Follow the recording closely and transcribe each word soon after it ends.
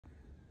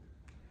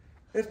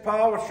It's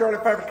Paul with Shirley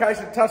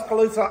Fabrication,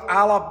 Tuscaloosa,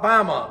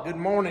 Alabama. Good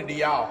morning to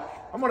y'all.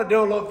 I'm going to do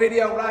a little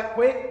video right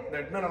quick.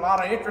 There's been a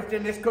lot of interest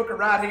in this cooker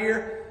right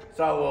here.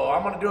 So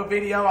I'm going to do a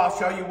video. I'll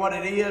show you what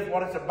it is,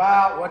 what it's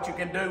about, what you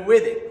can do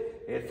with it.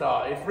 It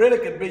really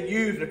could be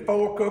used as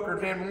 4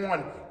 cookers in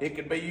one. It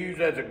could be used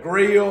as a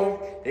grill.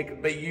 It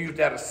could be used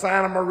as a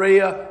Santa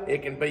Maria.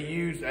 It can be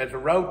used as a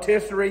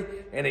rotisserie.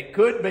 And it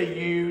could be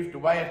used, the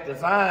way it's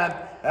designed,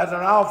 as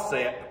an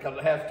offset because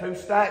it has 2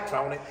 stacks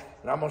on it.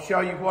 And I'm going to show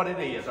you what it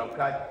is,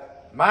 okay?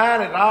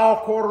 Mine is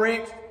all quarter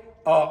inch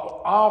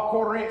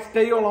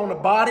steel on the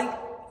body.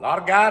 A lot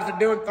of guys are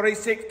doing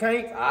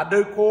 3/16. I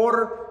do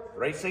quarter.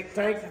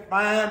 3/16 is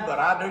fine, but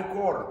I do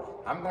quarter.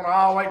 I'm going to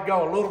always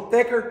go a little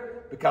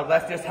thicker because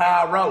that's just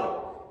how I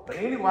roll. But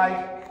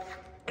anyway,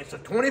 it's a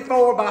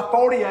 24 by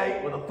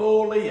 48 with a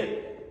full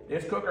lid.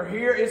 This cooker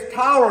here is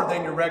taller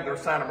than your regular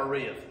Santa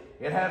Marias.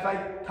 It has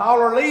a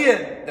taller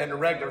lid than the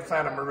regular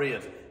Santa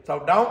Marias. So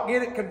don't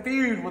get it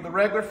confused with the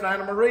regular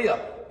Santa Maria.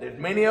 There's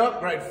many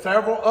upgrades,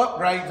 several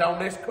upgrades on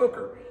this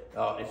cooker.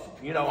 I'm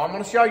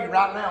going to show you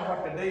right now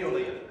what the deal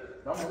is.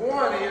 Number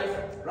one is,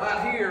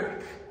 right here,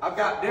 I've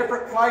got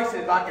different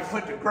places I can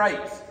put the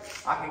grates.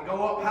 I can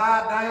go up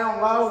high, down,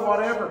 low,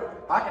 whatever.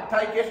 I can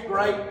take this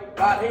grate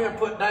right here and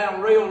put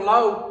down real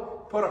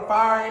low, put a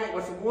fire in it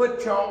with some wood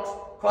chunks,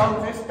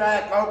 close this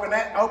stack, open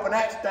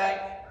that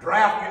stack,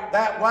 draft it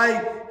that way,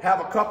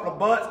 have a couple of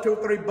butts, 2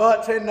 or 3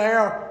 butts in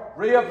there,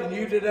 ribs, and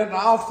use it as an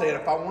offset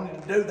if I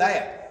wanted to do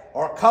that.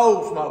 Or a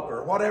coal smoker,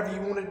 or whatever you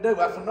wanted to do,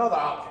 that's another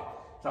option.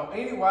 So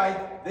anyway,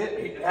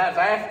 it has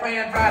ash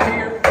fans right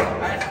here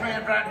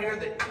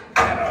that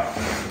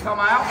come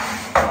out.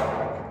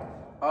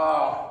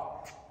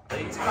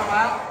 These come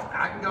out.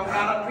 I can go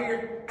right up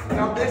here and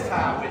go this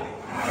high with it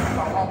if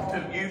I want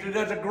to. Use it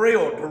as a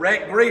grill,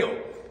 direct grill.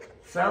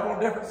 Several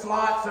different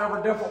slots,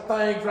 several different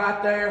things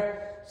right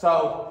there.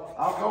 So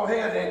I'll go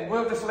ahead and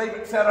we'll just leave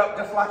it set up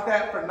just like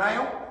that for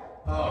now.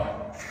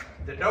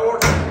 The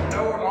doors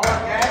are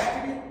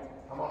gasketed.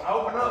 I'm going to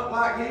open up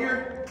like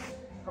here.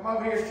 Come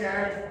over here,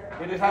 Sharon.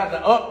 It just has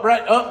an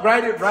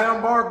upgraded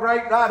round bar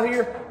grate right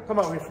here. Come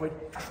over here, sweetie.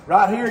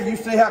 Right here, you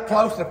see how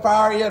close the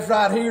fire is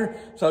right here?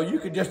 So you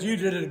could just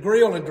use it as a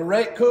grill and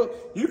direct cook.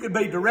 You could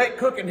be direct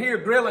cooking here,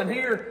 grilling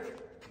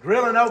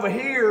over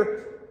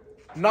here,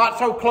 not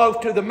so close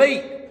to the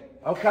meat.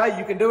 Okay,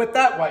 you can do it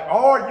that way.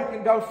 Or you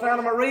can go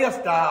Santa Maria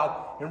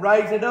style and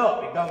raise it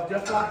up. It goes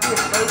just like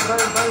this. Boom,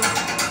 boom, boom,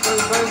 boom,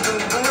 boom, boom,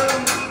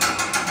 boom.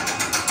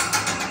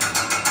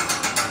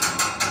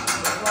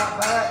 Just like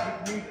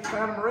that. You can use the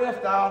Santa Maria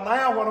style.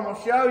 Now what I'm going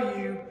to show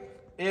you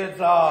is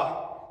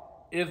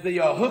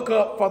the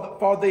hookup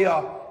for the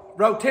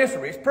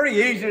rotisserie. It's pretty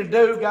easy to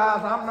do,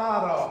 guys. I'm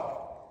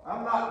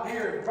not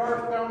here as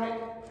versed on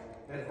it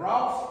as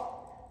Ross,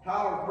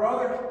 Tyler's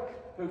brother,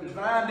 who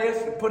designed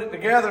this and put it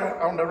together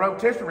on the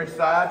rotisserie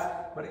side.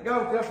 But it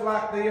goes just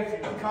like this. You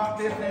can pop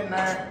this in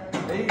there,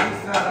 easy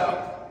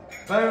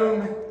setup,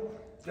 boom,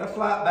 just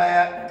like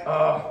that.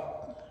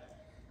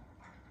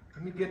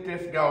 Let me get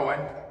this going.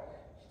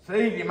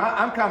 See,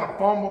 I'm kind of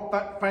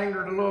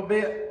fumble-fingered a little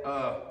bit.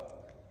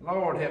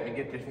 Lord help me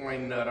get this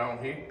wing nut on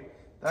here.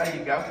 There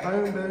you go,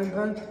 boom, boom,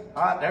 boom.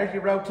 All right, there's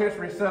your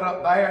rotisserie set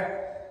up there.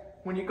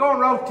 When you go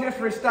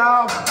rotisserie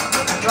style,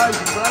 put the grate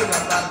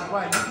up out of the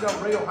way. You can go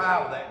real high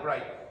with that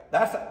grate.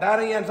 That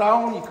end's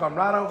on, you come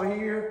right over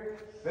here.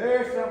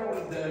 Very simple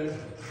to do.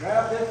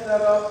 Grab this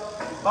set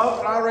up.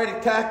 Bolts already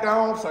tacked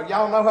on, so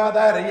y'all know how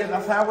that is.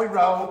 That's how we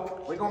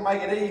roll. We're gonna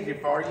make it easy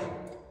for you.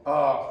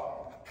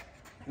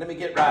 Let me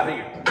get right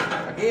here.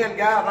 Again,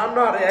 guys, I'm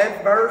not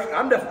as versed.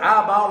 I'm just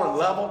eyeballing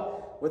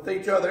level with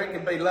each other. It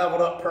can be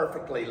leveled up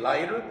perfectly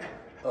later.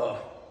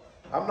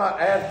 I'm not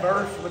as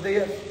versed with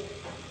this.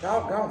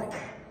 Doggone it.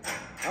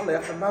 I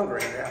left the motor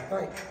in there, I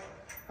think.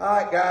 All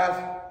right,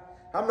 guys.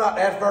 I'm not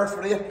as versed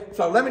with this.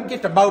 So let me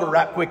get the motor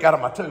right quick out of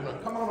my 2-room.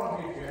 Come on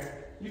over here,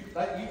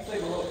 Sharon. You can see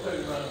the little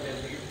 2-room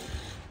in here.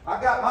 I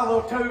got my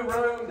little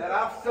 2-room that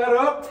I've set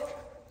up.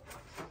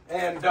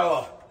 And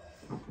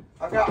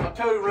I got my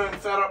 2-room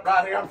set up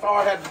right here. I'm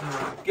sorry I had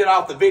to get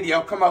off the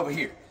video. Come over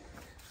here.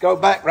 Go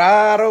back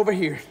right over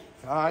here.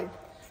 All right.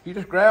 You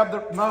just grab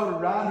the motor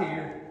right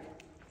here.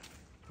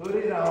 Put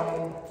it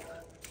on.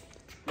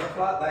 Just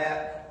like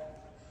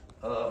that.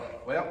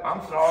 Well,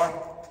 I'm sorry.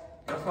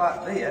 Just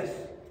like this.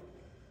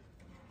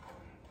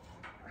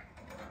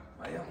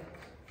 Well,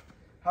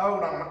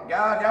 hold on.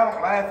 Guys, y'all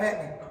don't laugh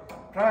at me.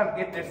 I'm trying to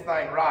get this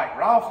thing right.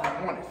 Ross is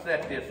the one that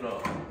set this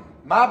up.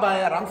 My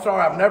bad. I'm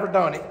sorry. I've never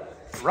done it.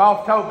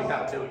 Ross told me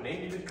how to do it.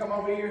 Then you just come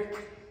over here,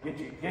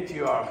 get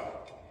your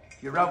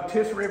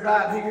rotisserie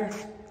right here,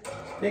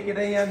 stick it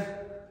in,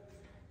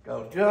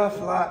 go just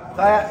like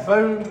that,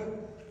 boom,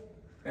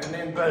 and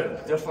then boom,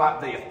 just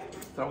like this.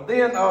 So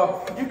then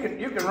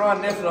you can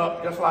run this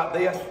up just like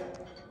this,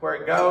 where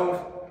it goes,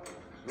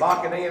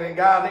 lock it in, and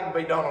guys, it can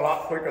be done a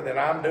lot quicker than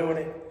I'm doing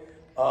it.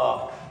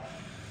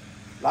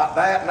 Like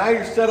that. Now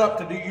you're set up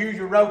to use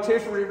your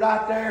rotisserie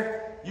right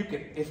there.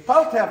 It's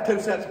supposed to have 2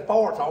 sets of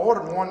forks. I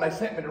ordered one, they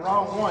sent me the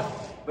wrong one.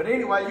 But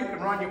anyway, you can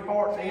run your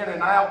forks in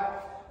and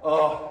out.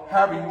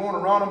 however you want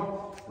to run them.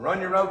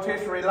 Run your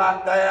rotisserie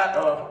like that.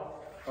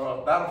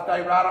 That'll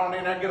stay right on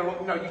in there. Get a,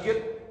 you know, you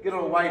get a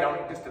little weight on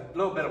it, just a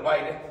little bit of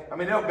weight. I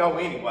mean, it'll go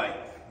anyway.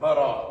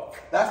 But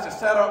that's the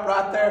setup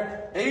right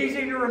there.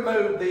 Easy to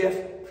remove this.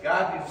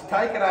 Guys, you just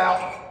take it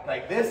out.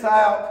 Take this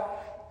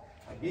out.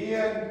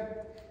 Again.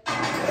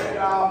 Set it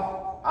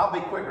off. I'll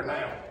be quicker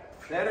now.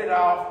 Set it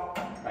off.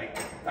 Take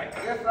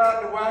this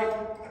out of the way.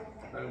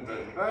 Boom,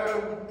 boom,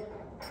 boom.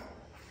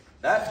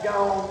 That's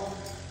gone.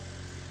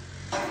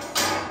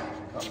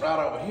 Come right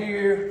over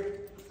here.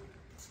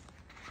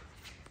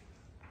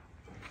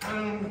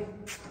 Boom.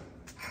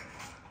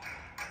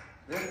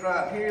 This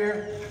right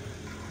here.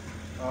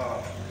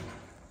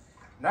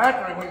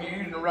 Naturally, when you're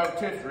using a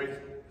rotisserie,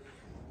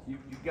 you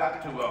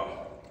got to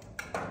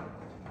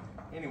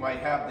anyway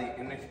have the,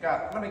 and it's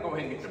got, let me go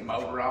ahead and get the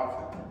motor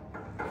off.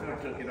 Should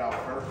have took it off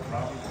first,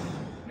 probably.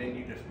 And then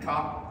you just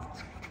top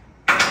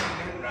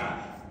it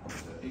right.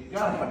 You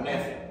gotta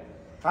finesse it.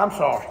 I'm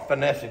sorry,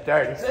 finesse it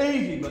there. It's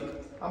easy,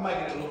 but I'm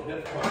making it a little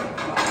difficult.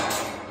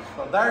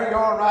 So there you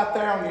are right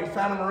there on your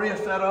Santa Maria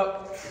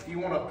setup. If you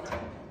want to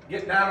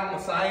get down on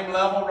the same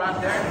level right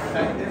there,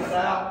 take this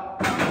out,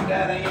 put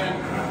that in.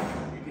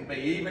 You can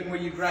be even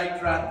with your grates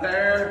right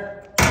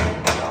there.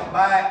 Come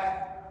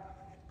back,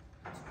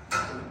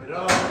 flip it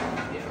up,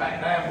 get back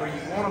down where you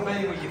want to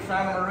be with your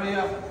Santa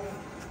Maria.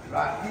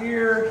 Right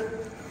here,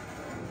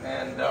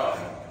 and there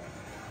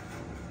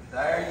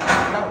you go,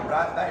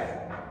 right there.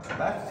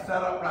 That's the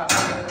setup right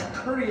there.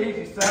 Pretty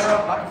easy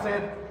setup. Like I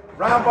said,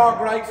 round bar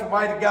grates the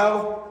way to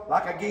go.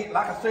 Like I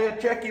said,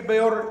 check your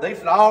builder.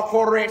 These are all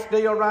 1/4"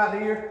 steel right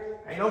here.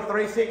 Ain't no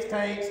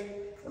 3/16,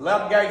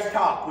 11 gauge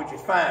top, which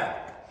is fine.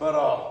 But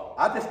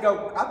I just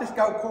go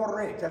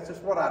 1/4". That's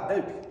just what I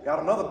do. Got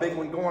another big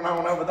one going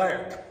on over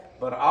there.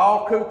 But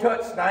all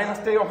Ku-Touch stainless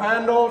steel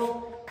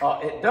handles.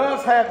 It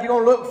does have, you're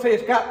gonna look and see,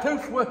 it's got 2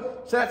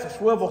 sets of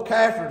swivel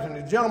casters, and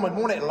the gentleman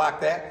wanted it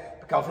like that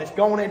because it's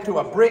going into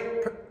a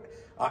brick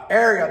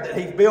area that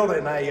he's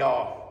building a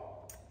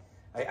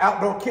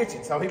outdoor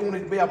kitchen. So he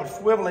wanted to be able to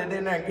swivel it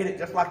in there and get it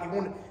just like he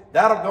wanted.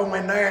 That'll go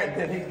in there, and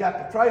then he's got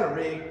the trailer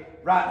rig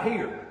right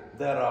here.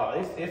 That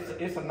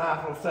it's a nice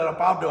little setup.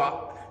 I'll do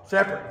a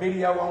separate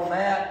video on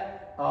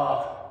that.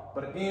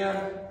 But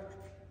again,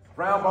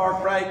 round bar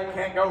grate,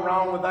 can't go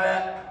wrong with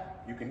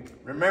that. You can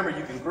remember,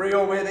 you can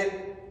grill with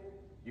it.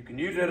 You can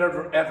use it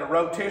as a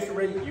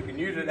rotisserie. You can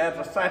use it as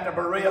a Santa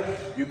Maria.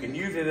 You can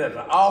use it as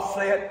an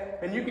offset.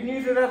 And you can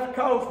use it as a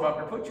coal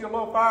smoker. Put you a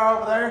little fire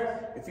over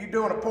there. If you're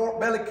doing a pork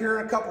belly,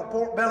 curing a couple of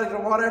pork bellies or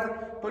whatever,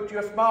 put you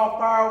a small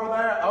fire over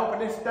there. Open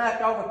this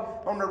stack over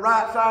on the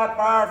right side.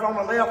 Fire's on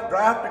the left.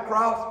 Draft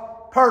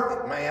across.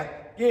 Perfect, man.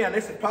 Again,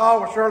 this is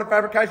Paul with Shirley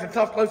Fabrication,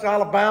 Tuscaloosa,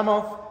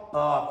 Alabama.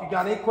 If you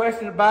got any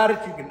questions about it,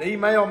 you can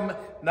email me.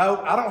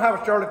 No, I don't have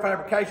a Shirley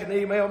Fabrication.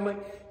 Email me.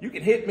 You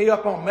can hit me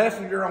up on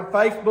Messenger on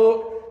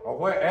Facebook or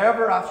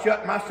wherever. I've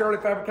shut my Shirley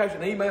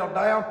Fabrication email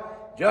down.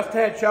 Just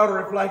had shoulder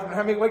replacement.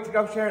 How many weeks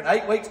ago, Sharon?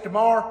 8 weeks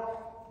tomorrow.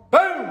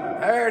 Boom!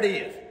 There it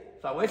is.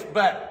 So it's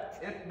better.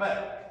 It's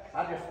better.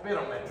 I just spit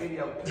on that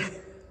video too.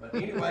 But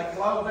anyway,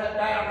 close that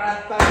down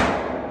right there.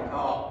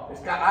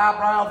 It's got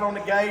eyebrows on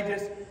the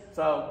gauges.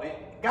 So,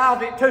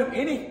 guys, it too.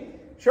 Any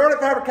Shirley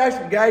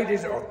Fabrication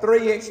gauges are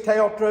 3"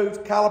 tail truths,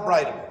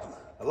 calibratable.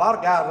 A lot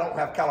of guys don't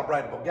have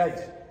calibratable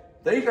gauges.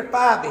 These are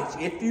 5".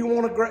 If you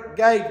want a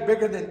gauge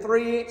bigger than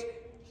 3".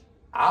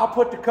 I'll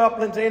put the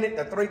couplings in it,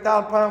 the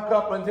 3,000-pound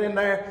couplings in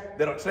there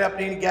that'll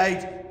accept any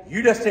gauge.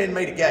 You just send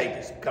me the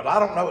gauges, because I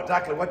don't know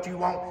exactly what you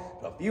want.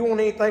 So if you want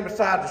anything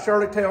besides the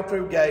Shirley tail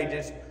truth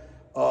gauges,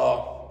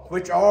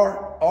 which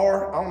are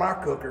on our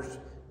cookers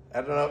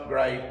as an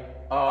upgrade,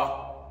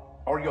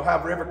 or you'll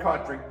have River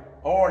Country,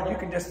 or you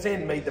can just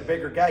send me the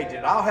bigger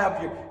gauges. I'll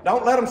have you,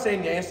 don't let them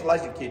send you an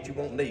installation kit. You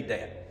won't need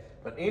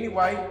that. But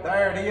anyway,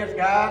 there it is,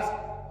 guys.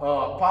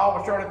 Paul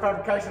with Shirley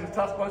Fabrication in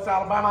Tuscaloosa,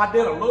 Alabama. I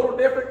did a little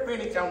different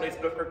finish on this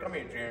cooker. Come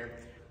in, Sharon.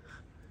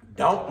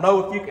 Don't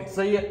know if you can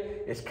see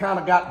it. It's kind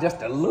of got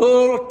just a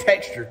little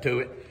texture to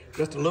it.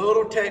 Just a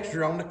little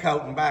texture on the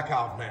coating back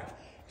off now.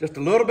 Just a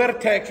little bit of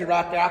texture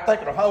right there. I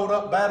think it'll hold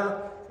up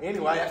better.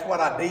 Anyway, that's what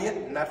I did,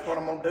 and that's what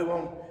I'm going to do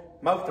on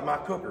most of my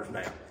cookers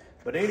now.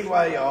 But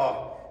anyway,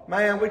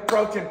 man, we're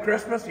approaching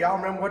Christmas. Y'all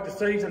remember what the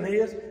season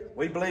is?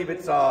 We believe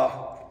it's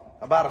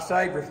about a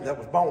Savior that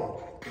was born.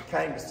 He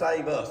came to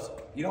save us.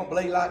 You don't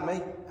believe like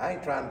me? I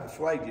ain't trying to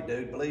persuade you,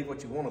 dude. Believe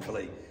what you want to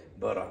believe.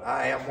 But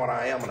I am what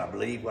I am, and I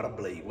believe what I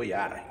believe. We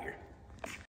out of here.